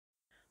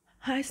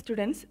Hi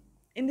students,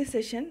 in this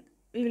session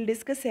we will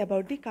discuss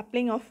about the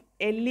coupling of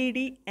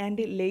LED and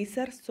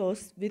laser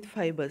source with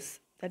fibers,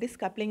 that is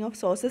coupling of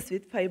sources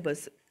with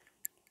fibers.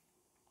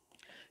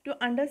 To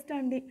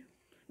understand the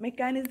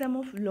mechanism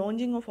of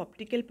launching of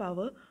optical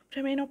power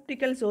from an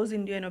optical source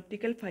into an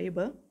optical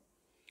fiber,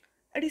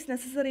 it is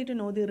necessary to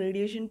know the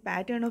radiation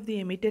pattern of the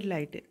emitted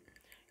light.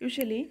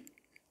 Usually,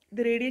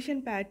 the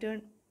radiation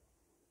pattern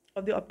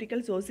of the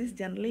optical source is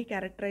generally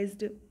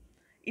characterized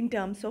in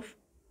terms of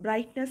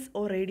brightness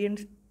or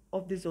radiance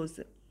of the source.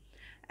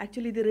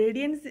 Actually, the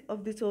radiance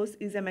of the source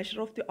is a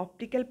measure of the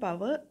optical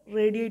power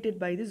radiated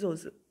by the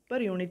source per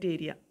unit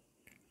area.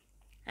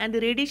 And the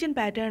radiation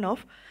pattern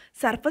of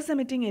surface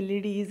emitting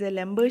LED is a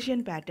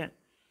Lambertian pattern.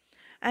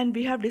 And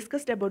we have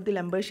discussed about the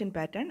Lambertian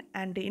pattern,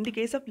 and in the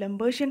case of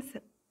Lambertian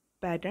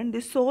pattern,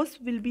 the source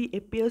will be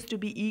appears to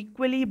be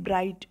equally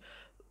bright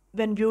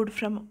when viewed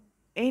from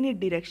any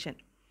direction,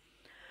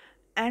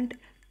 and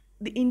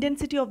the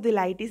intensity of the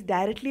light is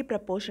directly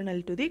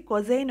proportional to the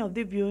cosine of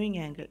the viewing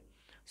angle.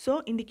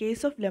 So in the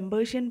case of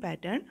Lambertian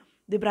pattern,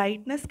 the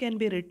brightness can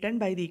be written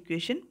by the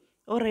equation,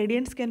 or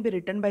radiance can be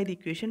written by the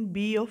equation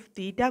b of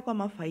theta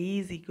comma phi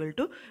is equal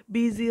to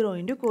b0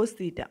 into cos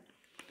theta.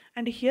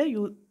 And here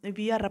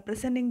we are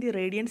representing the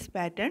radiance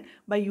pattern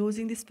by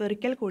using the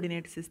spherical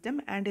coordinate system,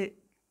 and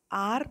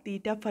r,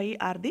 theta, phi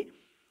are the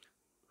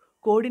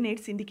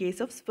coordinates in the case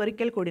of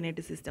spherical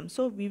coordinate system.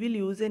 So we will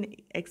use an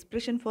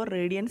expression for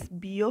radiance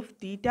b of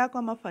theta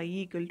comma phi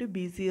equal to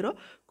b0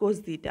 cos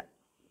theta.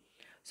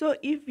 So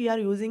if we are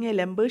using a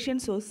Lambertian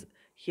source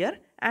here,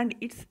 and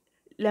its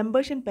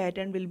Lambertian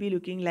pattern will be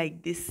looking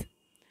like this,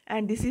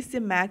 and this is the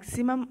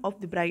maximum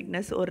of the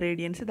brightness or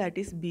radiance, that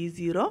is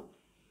b0,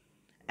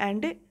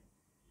 and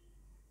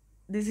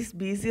this is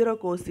b0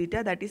 cos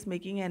theta, that is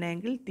making an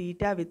angle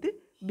theta with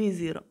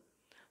b0.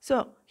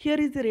 So here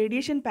is the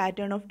radiation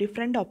pattern of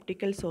different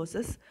optical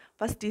sources.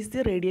 First is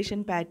the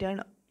radiation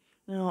pattern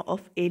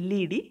of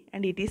LED,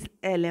 and it is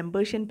a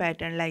Lambertian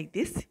pattern like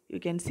this, you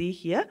can see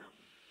here.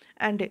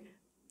 And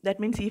that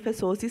means if a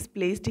source is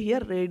placed here,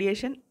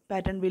 radiations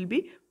will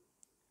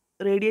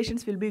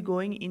be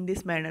going in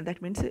this manner.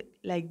 That means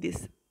like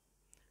this,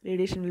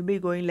 radiation will be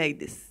going like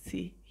this,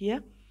 see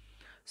here.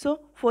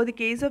 So for the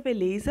case of a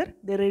laser,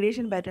 the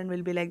radiation pattern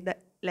will be like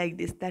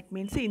this. That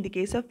means in the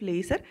case of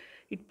laser,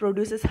 it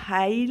produces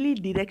highly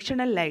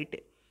directional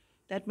light.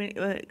 That means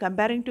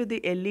comparing to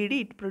the LED,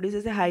 it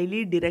produces a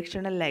highly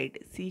directional light.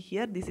 See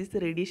here, this is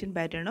the radiation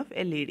pattern of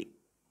LED.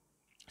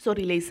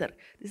 Sorry, laser.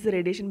 This is the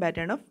radiation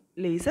pattern of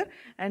laser,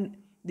 and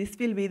this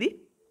will be the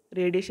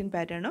radiation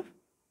pattern of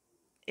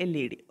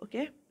LED.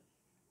 Okay.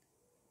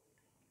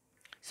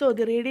 So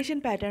the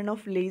radiation pattern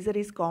of laser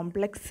is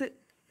complex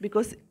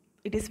because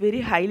it is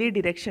very highly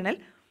directional.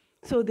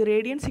 So the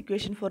radiance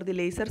equation for the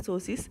laser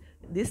source is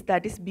this,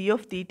 that is b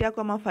of theta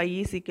comma phi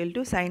is equal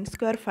to sine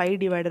square phi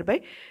divided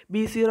by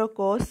b0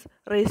 cos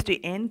raised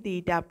to n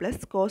theta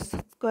plus cos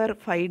square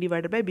phi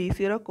divided by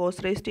b0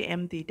 cos raised to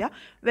m theta,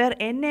 where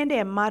n and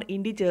m are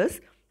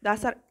integers.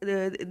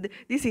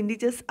 These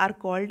integers are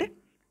called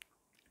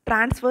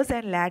transverse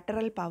and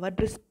lateral power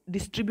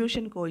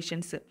distribution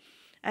coefficients,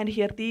 and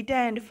here theta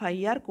and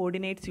phi are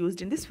coordinates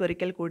used in the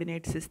spherical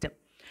coordinate system.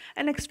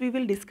 And next we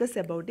will discuss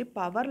about the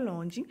power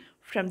launching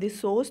from the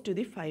source to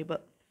the fiber.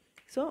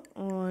 So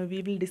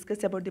we will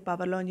discuss about the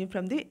power launching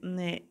from the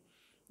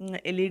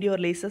LED or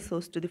laser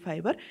source to the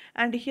fiber,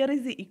 and here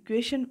is the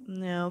equation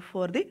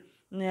for the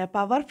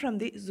power from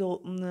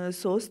the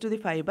source to the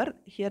fiber.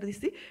 Here is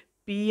the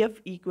PF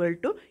equal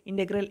to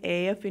integral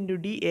AF into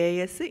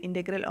DAS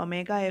integral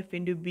omega F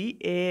into B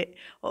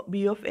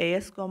of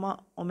AS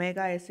comma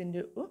omega S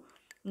into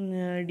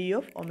D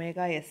of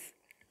omega S,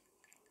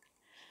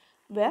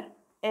 where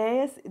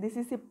AS, this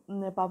is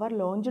the power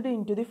launched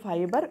into the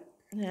fiber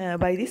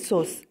by the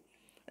source,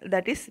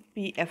 that is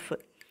PF.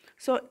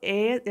 So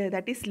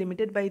that is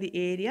limited by the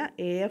area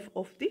AF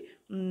of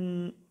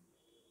the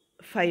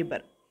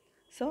fiber.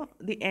 So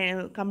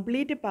the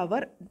complete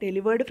power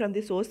delivered from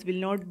the source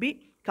will not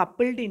be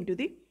coupled into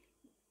the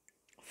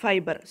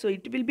fiber. So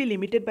it will be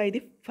limited by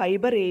the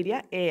fiber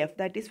area AF.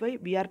 That is why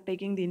we are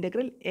taking the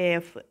integral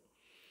AF.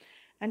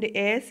 And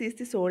AS is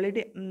the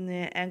solid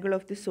angle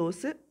of the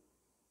source,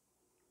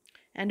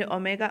 and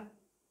omega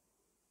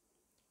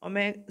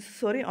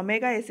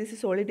S is the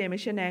solid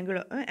emission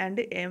angle, and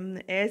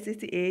AS is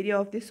the area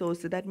of the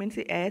source. That means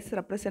the AS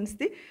represents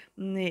the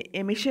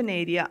emission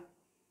area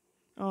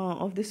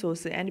of the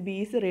source, and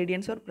B is the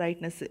radiance or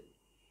brightness.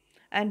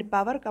 And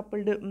power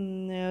coupled to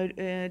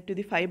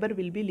the fiber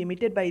will be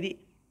limited by the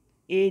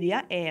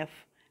area AF.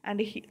 And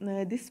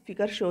this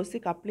figure shows the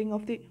coupling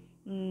of the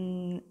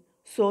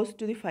source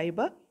to the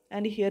fiber,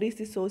 and here is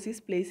the source is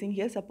placing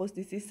here. Suppose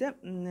this is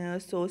a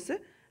source,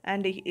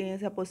 and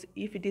suppose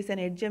if it is an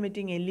edge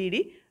emitting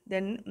LED,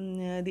 then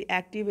the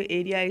active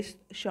area is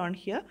shown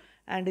here,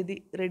 and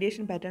the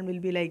radiation pattern will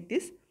be like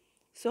this.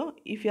 So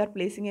if you are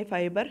placing a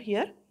fiber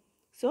here,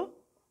 so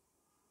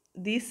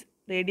these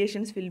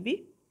radiations will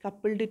be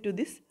coupled to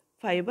this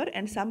fiber,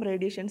 and some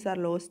radiations are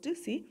lost.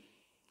 See,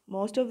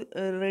 most of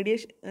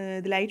radiation,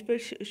 the light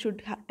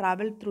should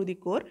travel through the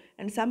core,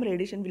 and some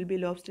radiation will be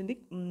lost in the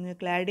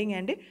cladding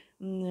and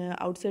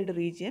outside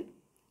region.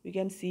 We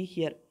can see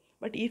here.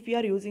 But if you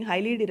are using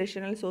highly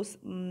directional source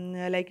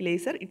like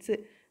laser,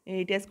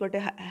 it has got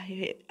a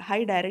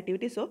high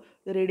directivity, so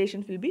the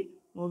radiations will be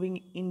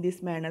moving in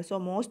this manner. So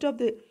most of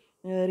the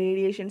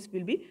radiations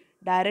will be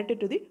directed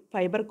to the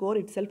fiber core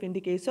itself in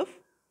the case of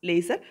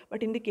laser.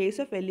 But in the case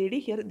of LED,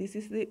 here this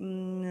is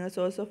the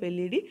source of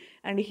LED,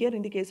 and here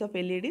in the case of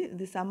LED,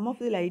 the sum of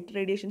the light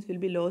radiations will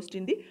be lost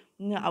in the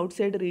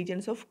outside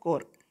regions of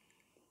core.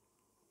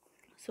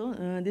 So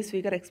this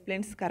figure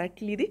explains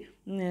correctly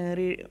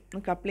the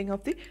coupling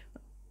of the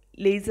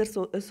laser,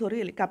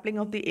 coupling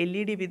of the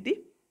LED with the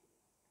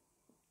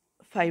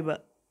fiber.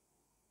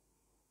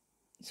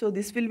 So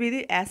this will be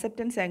the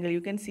acceptance angle.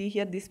 You can see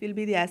here, this will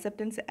be the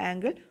acceptance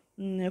angle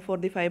for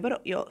the fiber.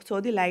 So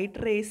the light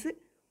rays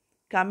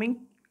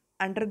coming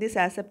under this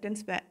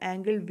acceptance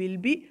angle will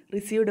be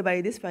received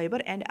by this fiber,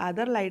 and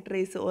other light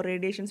rays or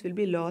radiations will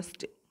be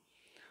lost.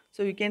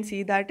 So you can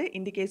see that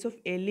in the case of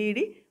LED,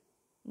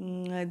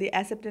 the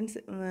acceptance,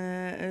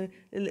 the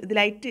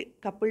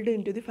light coupled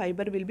into the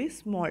fiber will be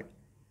small.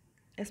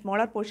 A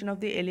smaller portion of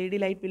the LED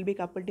light will be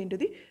coupled into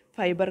the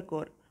fiber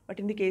core. But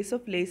in the case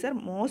of laser,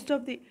 most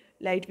of the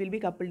light will be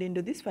coupled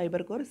into this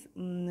fiber core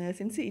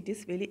since it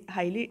is very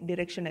highly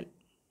directional.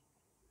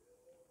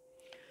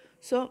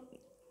 So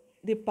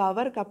the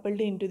power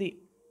coupled into the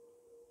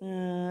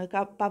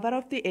power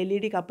of the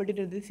LED coupled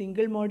into the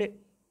single mode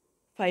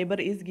fiber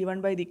is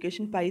given by the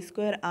equation pi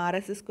square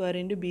Rs square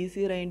into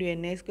B0 into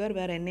Na square,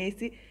 where Na is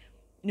the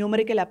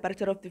numerical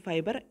aperture of the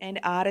fiber and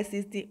Rs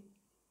is the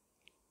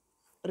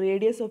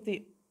radius of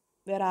the,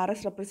 where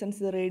Rs represents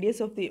the radius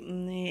of the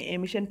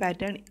emission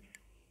pattern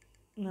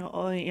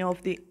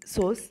of the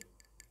source.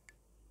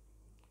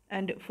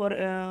 And for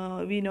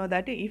we know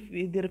that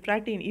if the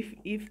refractive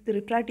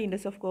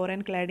index of core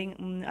and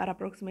cladding are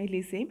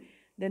approximately same,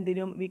 then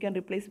we can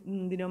replace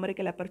the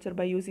numerical aperture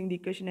by using the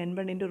equation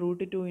n1 into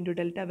root 2 into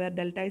delta, where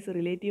delta is a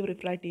relative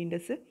refractive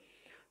index.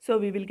 So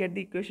we will get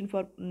the equation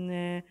for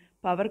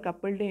power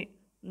coupled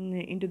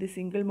into the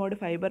single mode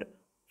fiber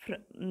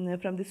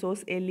from the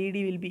source LED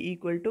will be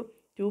equal to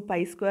 2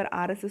 pi square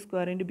Rs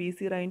square into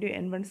B0 into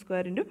n1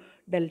 square into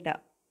delta.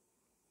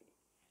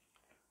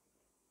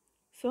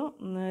 So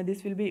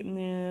this will be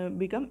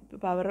become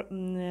power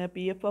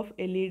PF of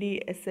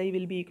LED SI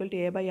will be equal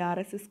to A by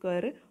Rs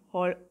square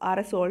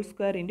Rs whole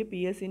square into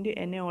PS into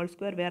Na whole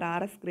square, where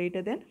Rs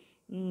greater than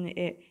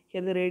A.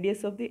 Here the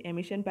radius of the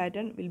emission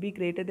pattern will be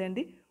greater than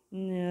the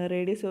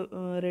radius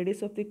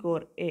of the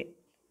core A.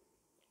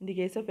 In the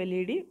case of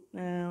LED,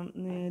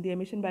 the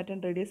emission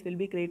pattern radius will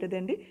be greater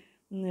than the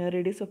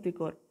radius of the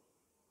core.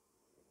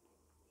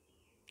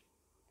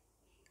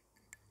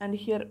 And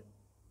here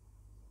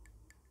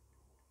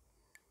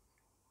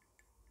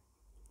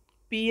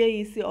PA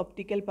is the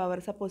optical power.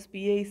 Suppose PA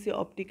is the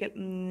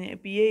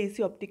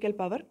optical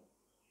power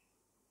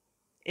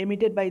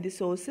emitted by the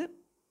source,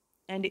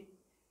 and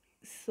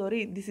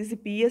this is the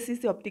PS is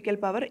the optical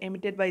power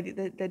emitted by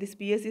that is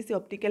PS is the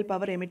optical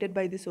power emitted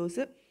by the source,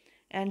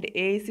 and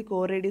A is the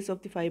core radius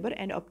of the fiber,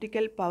 and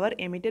optical power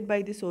emitted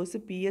by the source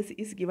PS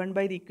is given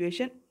by the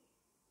equation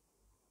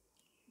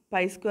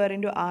pi square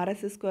into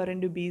Rs square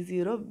into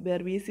B0, where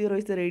V0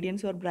 is the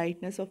radiance or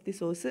brightness of the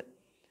source,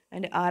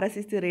 and Rs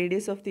is the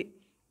radius of the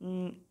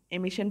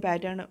emission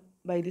pattern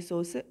by the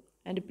source,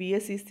 and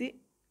PS is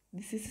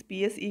this is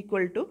PS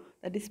equal to,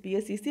 that is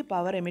PS is the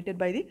power emitted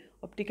by the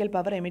optical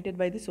power emitted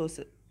by the source.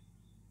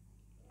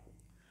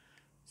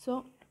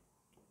 So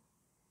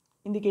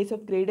in the case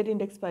of graded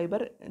index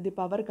fiber, the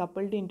power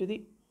coupled into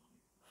the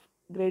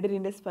graded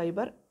index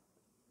fiber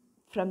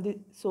from the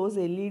source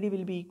LED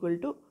will be equal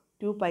to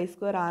 2 pi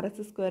square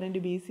Rs square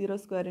into B0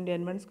 square into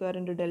N1 square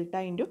into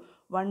delta into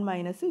 1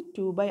 minus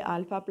 2 by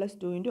alpha plus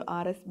 2 into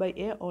Rs by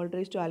A all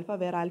raised to alpha,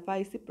 where alpha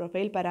is the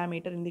profile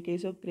parameter in the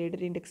case of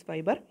graded index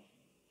fiber,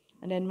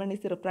 and N1 is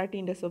the refractive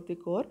index of the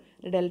core,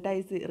 and delta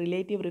is the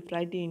relative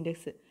refractive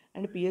index,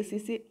 and PS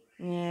is the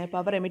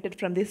power emitted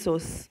from the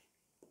source,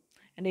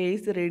 and A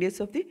is the radius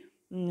of the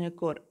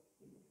core.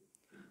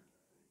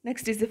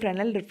 Next is the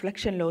Fresnel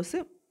reflection loss,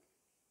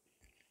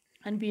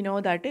 and we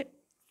know that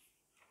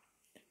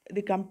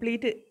the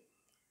complete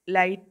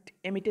light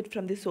emitted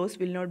from the source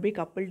will not be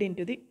coupled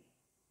into the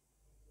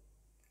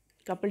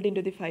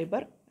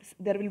fiber.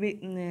 There will be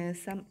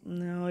some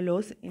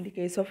loss in the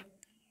case of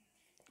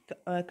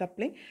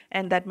coupling,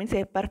 and that means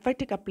a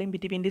perfect coupling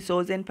between the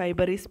source and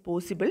fiber is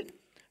possible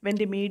when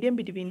the medium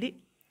between the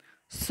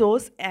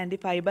source and the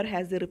fiber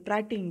has the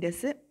refractive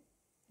index,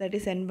 that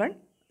is N1,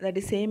 that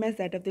is same as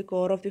that of the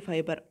core of the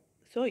fiber.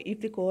 So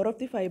if the core of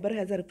the fiber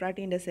has a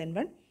refractive index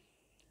N1,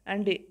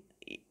 and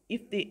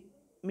if the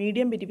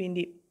medium between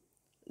the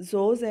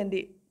source and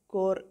the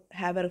core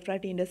have a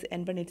refractive index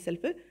N1 itself,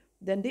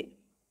 then the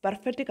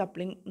perfect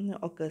coupling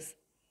occurs.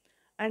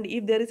 And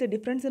if there is a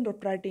difference in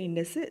refractive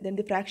index, then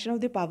the fraction of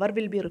the power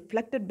will be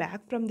reflected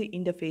back from the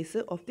interface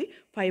of the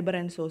fiber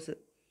and source.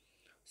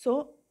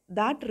 So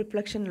that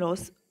reflection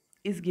loss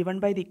is given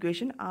by the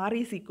equation R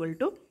is equal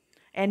to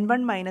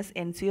N1 minus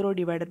N0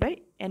 divided by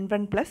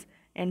N1 plus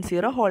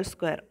N0 whole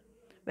square,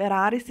 where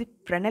R is the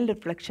Fresnel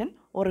reflection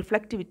or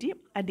reflectivity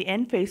at the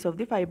end phase of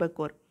the fiber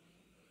core.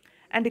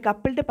 And the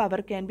coupled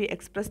power can be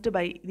expressed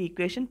by the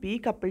equation P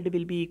coupled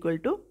will be equal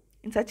to,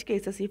 in such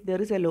cases if there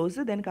is a loss,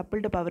 then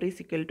coupled power is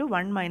equal to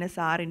 1 minus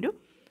R into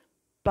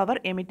power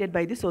emitted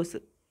by the source.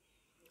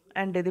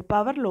 And the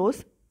power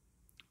loss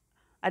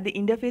at the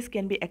interface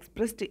can be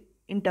expressed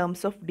in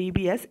terms of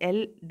dB as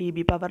L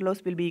dB. Power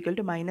loss will be equal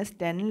to minus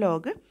 10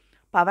 log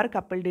power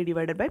coupled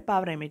divided by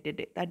power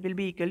emitted. That will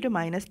be equal to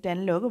minus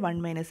 10 log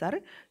 1 minus R.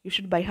 You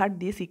should by heart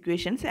these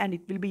equations and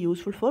it will be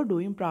useful for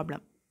doing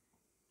problem.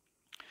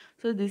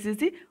 So this is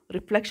the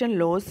reflection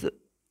loss.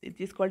 It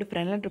is called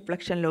Fresnel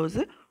reflection loss,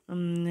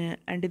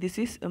 and this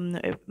is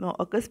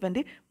occurs when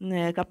the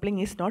coupling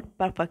is not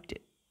perfect.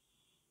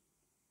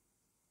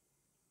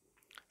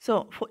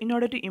 So in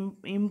order to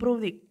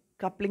improve the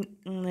coupling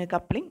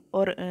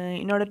or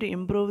in order to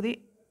improve the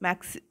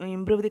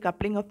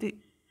coupling of the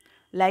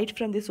light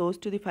from the source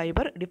to the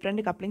fiber,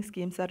 different coupling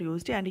schemes are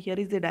used, and here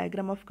is the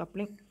diagram of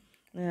coupling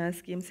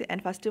schemes.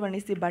 And first one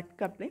is the butt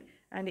coupling,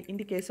 and in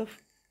the case of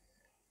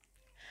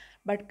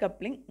butt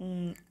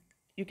coupling,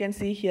 you can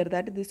see here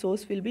that the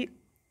source will be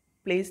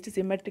placed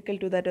symmetrical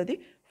to that of the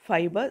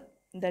fiber.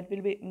 That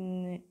will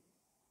be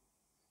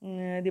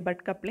the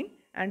butt coupling,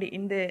 and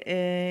in the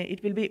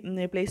it will be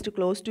placed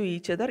close to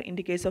each other in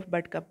the case of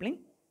butt coupling.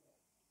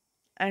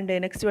 And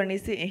next one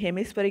is the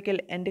hemispherical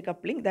end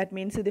coupling. That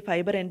means the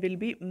fiber end will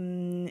be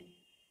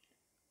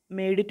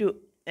made to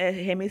a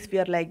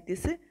hemisphere like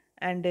this,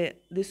 and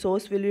the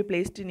source will be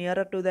placed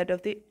nearer to that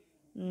of the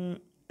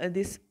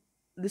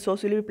the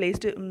source will be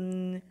placed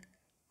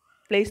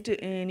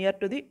near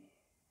to the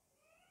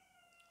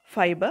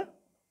fiber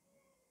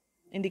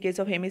in the case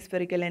of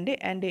hemispherical end.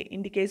 And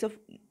in the case of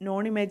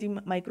non-imaging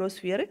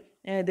microsphere,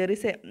 there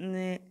is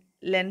a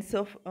lens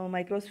of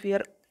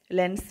microsphere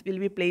lens will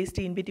be placed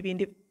in between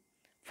the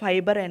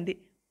fiber and the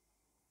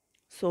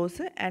source,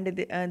 and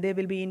they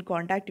will be in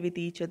contact with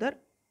each other.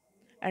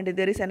 And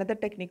there is another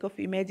technique of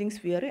imaging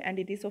sphere, and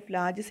it is of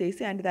large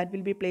size, and that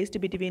will be placed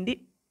between the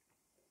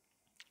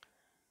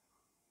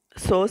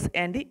source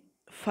and the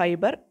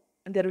fiber.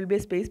 There will be a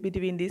space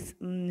between these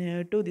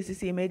two. This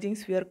is imaging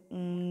sphere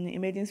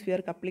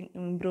coupling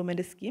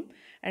improvement scheme.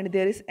 And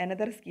there is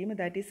another scheme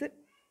that is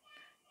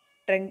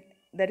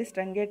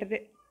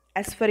truncated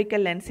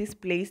aspherical lens is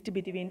placed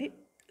between the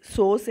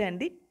source and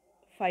the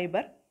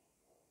fiber,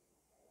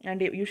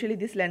 and usually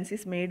this lens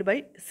is made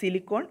by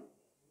silicone.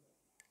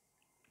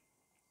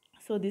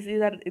 So these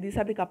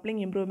are the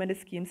coupling improvement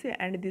schemes,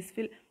 and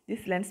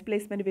this lens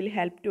placement will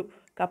help to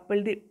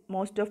couple the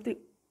most of the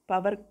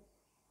power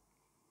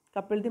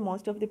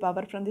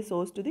from the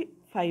source to the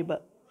fiber.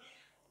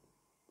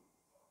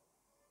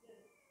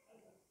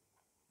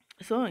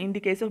 So in the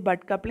case of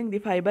butt coupling, the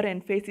fiber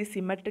end face is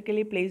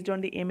symmetrically placed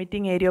on the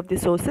emitting area of the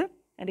source,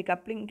 and the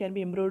coupling can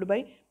be improved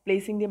by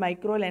placing the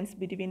micro lens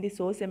between the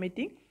source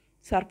emitting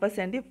surface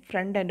and the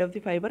front end of the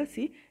fiber.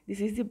 See, this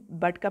is the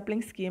butt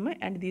coupling scheme,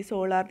 and these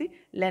all are the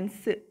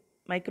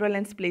micro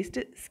lens placed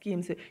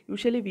schemes.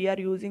 Usually we are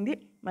using the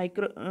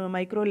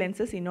micro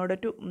lenses in order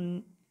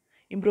to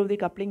improve the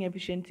coupling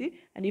efficiency.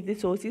 And if the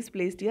source is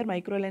placed here,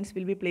 micro lens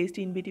will be placed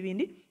in between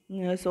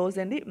the source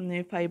and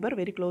the fiber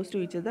very close to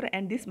each other,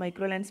 and this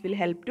micro lens will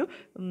help to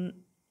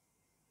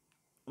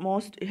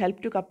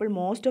couple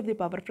most of the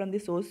power from the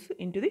source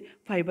into the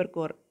fiber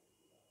core.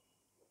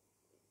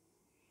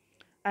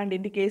 And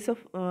in the case of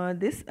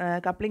this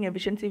coupling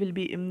efficiency will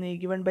be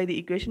given by the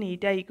equation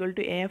eta equal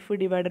to AF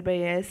divided by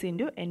AS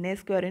into Na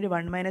square into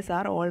 1 minus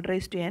R all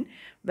raised to n,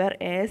 where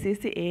AS is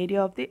the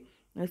area of the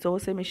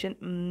source emission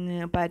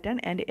pattern,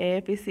 and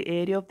AF is the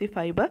area of the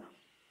fiber.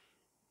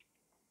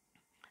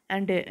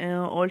 And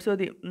also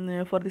the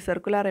for the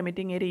circular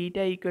emitting area,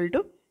 eta equal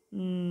to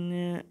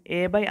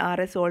A by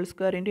RS all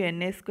square into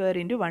Na square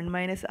into 1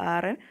 minus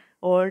Rn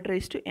all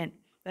raised to n,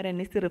 where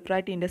n is the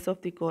refractive index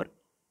of the core,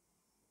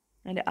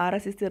 and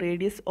Rs is the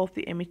radius of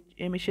the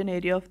emission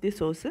area of the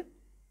source,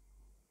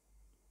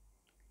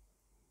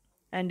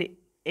 and A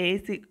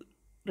is the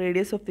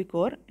radius of the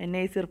core, Na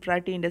is the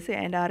refractive index,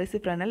 and R is the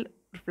Fresnel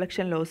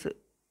reflection loss.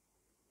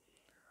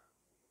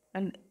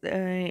 And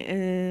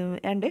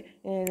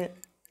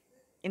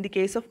in the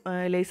case of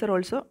laser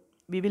also,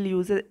 we will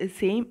use the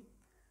same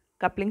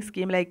coupling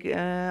scheme like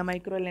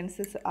micro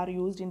lenses are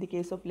used in the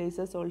case of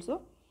lasers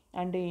also.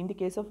 And in the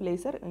case of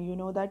laser, you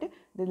know that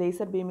the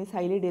laser beam is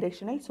highly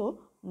directional, so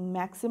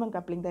maximum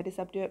coupling, that is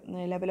up to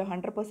a level of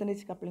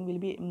 100% coupling, will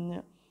be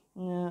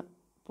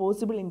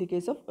possible in the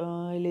case of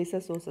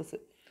laser sources.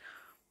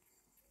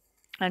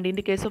 And in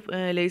the case of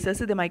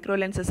lasers, the micro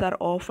lenses are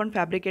often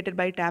fabricated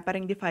by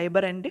tapering the fiber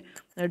end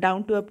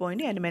down to a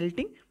point and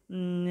melting.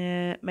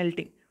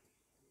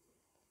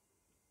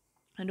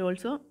 And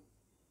also,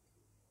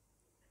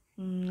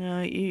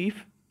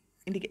 if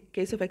in the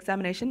case of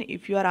examination,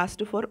 if you are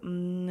asked for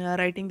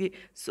writing the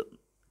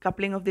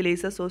coupling of the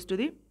laser source to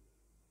the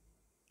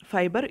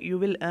fiber, you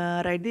will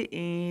write the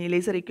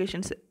laser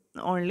equations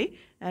only,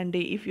 and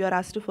if you are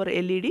asked for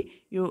LED,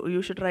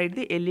 you should write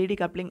the LED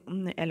coupling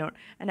alone.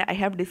 And I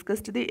have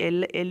discussed the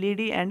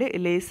LED and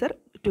laser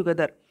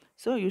together,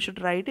 so you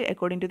should write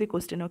according to the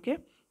question. Okay,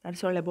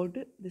 that's all about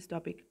this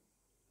topic.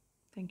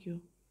 Thank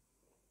you.